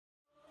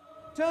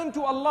Turn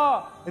to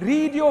Allah.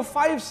 Read your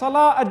 5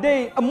 salah a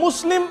day. A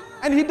Muslim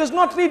and he does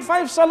not read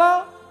 5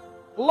 salah?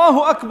 Allahu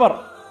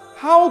Akbar.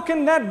 How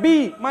can that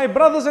be, my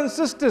brothers and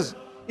sisters?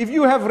 If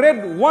you have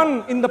read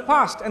 1 in the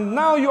past and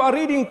now you are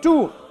reading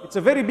 2, it's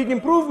a very big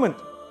improvement.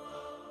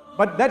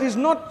 But that is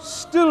not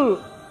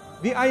still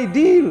the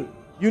ideal.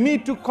 You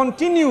need to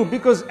continue,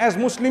 because as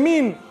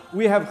Muslimin,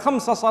 we have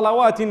 5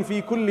 salawatin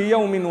fi kulli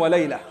yawmin wa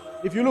layla.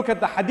 If you look at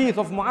the hadith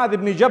of Mu'adh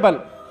ibn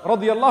Jabal,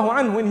 radiyallahu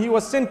anhu, when he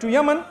was sent to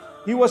Yemen,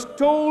 he was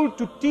told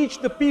to teach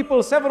the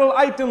people several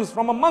items.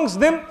 From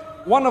amongst them,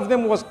 one of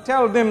them was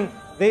tell them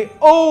they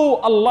owe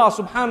Allah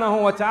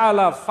subhanahu wa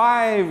ta'ala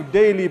 5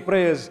 daily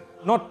prayers,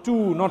 not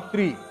 2, not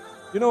 3.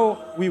 You know,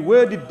 we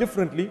word it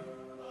differently.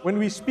 When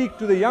we speak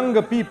to the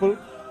younger people,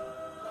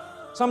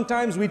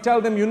 sometimes we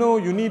tell them, you know,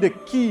 you need a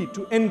key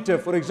to enter.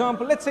 For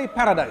example, let's say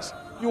paradise.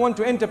 You want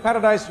to enter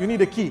paradise, you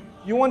need a key.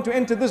 You want to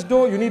enter this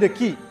door, you need a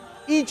key.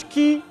 Each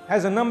key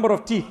has a number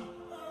of teeth.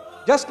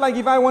 Just like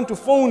if I want to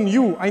phone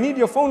you, I need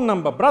your phone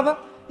number. Brother,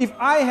 if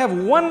I have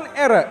 1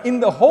 error in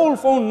the whole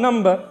phone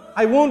number,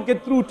 I won't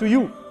get through to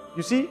you.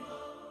 You see?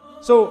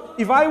 So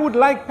if I would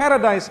like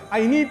paradise,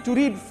 I need to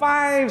read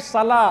 5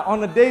 salah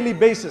on a daily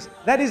basis.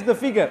 That is the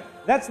figure.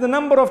 That's the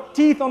number of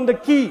teeth on the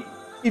key.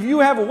 If you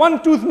have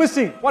 1 tooth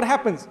missing, what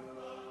happens?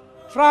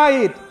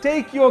 Try it.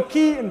 Take your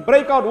key and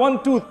break out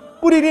 1 tooth.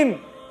 Put it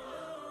in.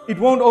 It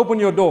won't open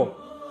your door.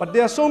 But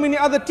there are so many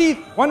other teeth.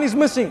 1 is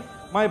missing.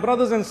 My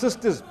brothers and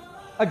sisters,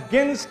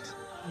 against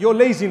your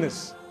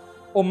laziness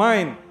or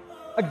mine,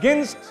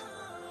 against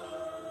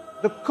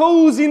the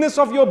coziness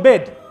of your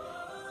bed,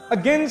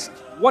 against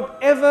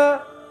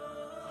whatever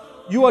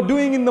you are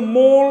doing in the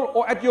mall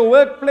or at your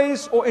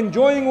workplace or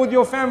enjoying with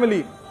your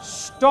family,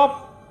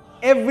 stop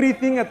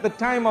everything at the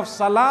time of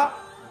salah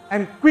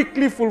and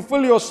quickly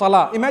fulfill your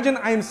salah. Imagine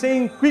I am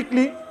saying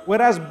quickly,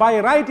 whereas by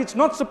right it's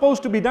not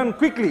supposed to be done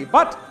quickly.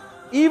 But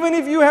even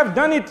if you have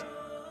done it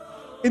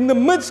in the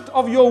midst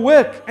of your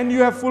work and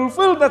you have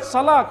fulfilled that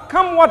salah,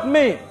 come what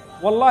may,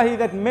 wallahi,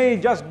 that may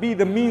just be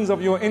the means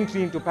of your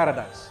entry into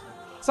paradise.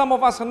 Some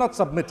of us are not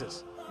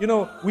submitters. You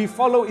know, we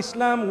follow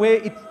Islam where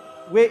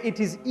it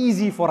is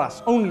easy for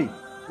us only.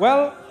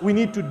 Well, we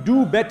need to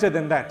do better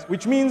than that.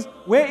 Which means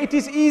where it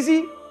is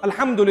easy,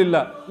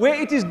 alhamdulillah. Where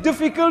it is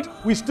difficult,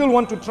 we still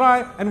want to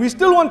try and we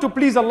still want to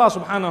please Allah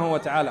subhanahu wa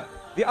ta'ala.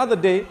 The other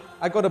day,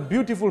 I got a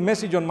beautiful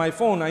message on my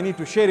phone. I need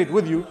to share it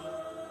with you.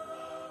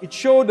 It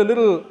showed a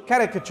little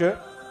caricature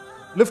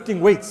lifting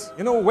weights.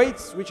 You know,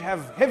 weights which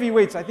have heavy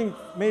weights, I think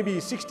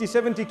maybe 60,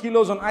 70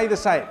 kilos on either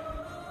side.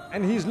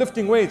 And he's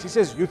lifting weights. He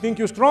says, you think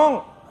you're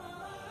strong?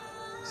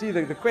 See,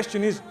 the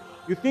question is,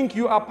 you think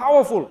you are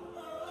powerful?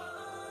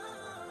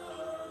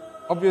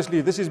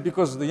 Obviously, this is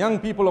because the young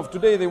people of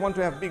today, they want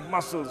to have big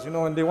muscles, you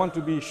know, and they want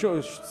to be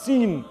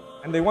seen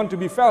and they want to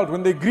be felt.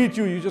 When they greet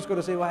you, you just got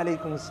to say, wa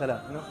alaikum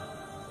assalam, you know.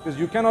 Because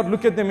you cannot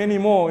look at them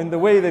anymore in the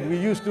way that we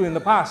used to in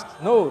the past.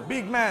 No,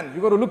 big man,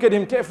 you got to look at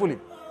him carefully.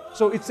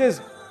 So it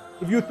says,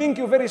 if you think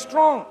you're very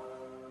strong,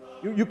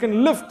 you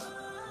can lift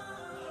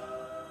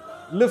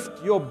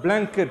your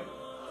blanket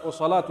for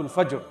Salatul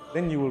Fajr,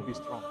 then you will be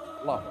strong.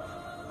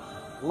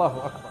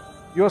 Allahu Akbar.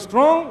 You're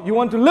strong, you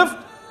want to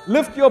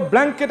lift your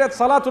blanket at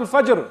Salatul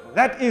Fajr.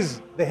 That is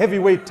the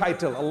heavyweight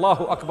title.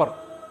 Allahu Akbar.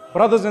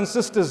 Brothers and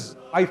sisters,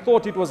 I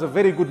thought it was a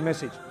very good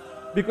message.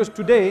 Because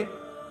today,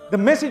 the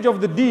message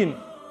of the deen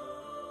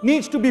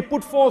needs to be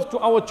put forth to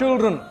our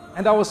children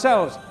and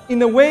ourselves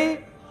in a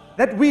way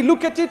that we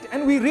look at it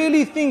and we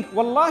really think,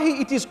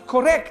 wallahi, it is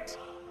correct.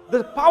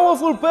 The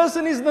powerful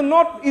person is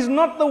not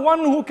the one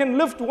who can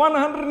lift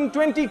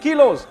 120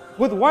 kilos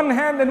with one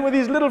hand and with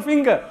his little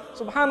finger.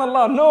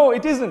 Subhanallah, no,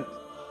 it isn't.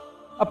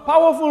 A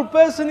powerful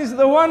person is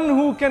the one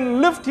who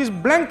can lift his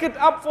blanket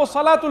up for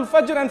Salatul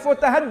Fajr and for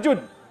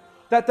Tahajjud.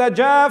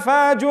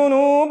 تَتَجَافَى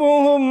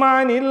جُنُوبُهُمْ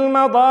عَنِ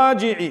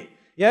الْمَضَاجِعِ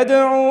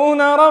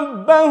يَدْعُونَ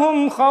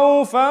رَبَّهُمْ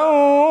خَوْفًا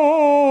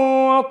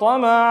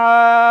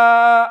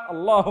وَطَمَعًا.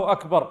 Allahu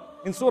Akbar.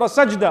 In Surah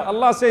Sajda,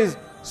 Allah says,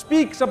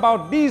 speaks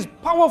about these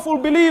powerful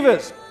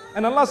believers.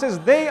 And Allah says,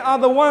 they are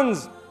the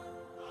ones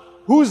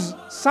whose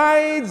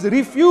sides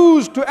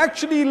refuse to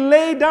actually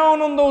lay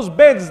down on those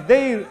beds.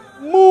 They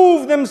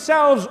move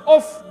themselves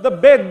off the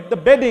bed, the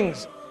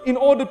beddings, in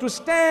order to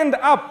stand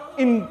up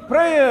in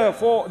prayer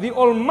for the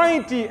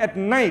Almighty at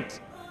night,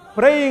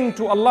 praying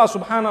to Allah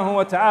subhanahu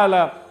wa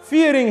ta'ala,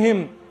 fearing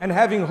Him and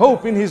having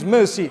hope in His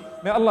mercy.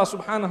 May Allah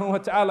subhanahu wa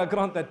ta'ala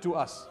grant that to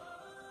us.